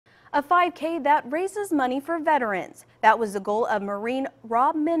A 5K that raises money for veterans. That was the goal of Marine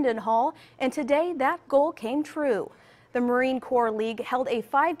Rob Mendenhall, and today that goal came true. The Marine Corps League held a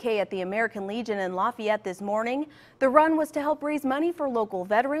 5K at the American Legion in Lafayette this morning. The run was to help raise money for local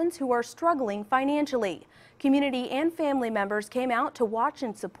veterans who are struggling financially. Community and family members came out to watch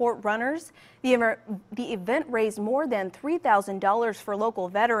and support runners. The event raised more than $3,000 for local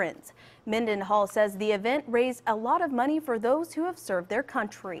veterans. Mendenhall says the event raised a lot of money for those who have served their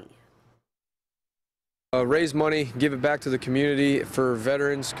country. Raise money, give it back to the community for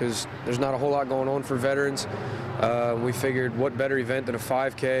veterans because there's not a whole lot going on for veterans. We figured what better event than a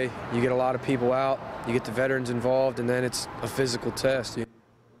 5K. You get a lot of people out, you get the veterans involved, and then it's a physical test.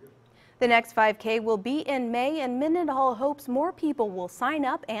 The next 5K will be in May, and Mendenhall hopes more people will sign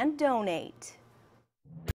up and donate.